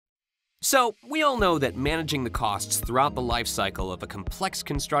So, we all know that managing the costs throughout the life cycle of a complex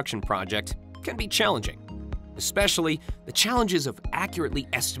construction project can be challenging, especially the challenges of accurately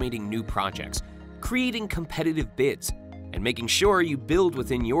estimating new projects, creating competitive bids, and making sure you build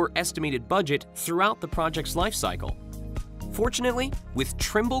within your estimated budget throughout the project's life cycle. Fortunately, with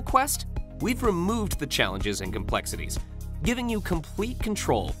Trimble Quest, we've removed the challenges and complexities, giving you complete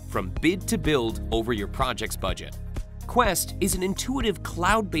control from bid to build over your project's budget. Quest is an intuitive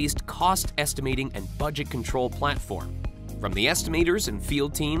cloud-based cost estimating and budget control platform. From the estimators and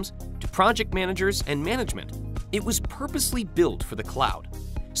field teams to project managers and management, it was purposely built for the cloud,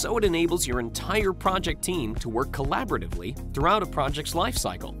 so it enables your entire project team to work collaboratively throughout a project's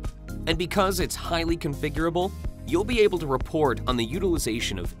lifecycle. And because it's highly configurable, you'll be able to report on the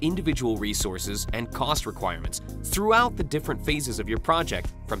utilization of individual resources and cost requirements throughout the different phases of your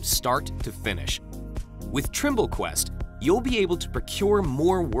project from start to finish. With Trimble Quest, you'll be able to procure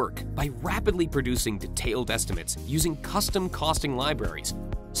more work by rapidly producing detailed estimates using custom costing libraries,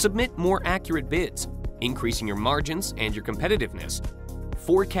 submit more accurate bids, increasing your margins and your competitiveness,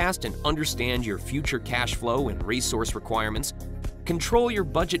 forecast and understand your future cash flow and resource requirements, control your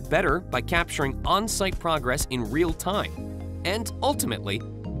budget better by capturing on-site progress in real time, and ultimately,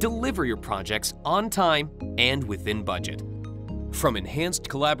 deliver your projects on time and within budget. From enhanced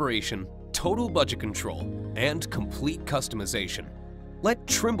collaboration, total budget control, and complete customization, let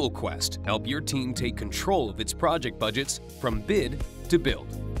Trimble Quest help your team take control of its project budgets from bid to build.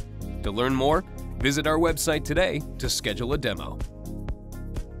 To learn more, visit our website today to schedule a demo.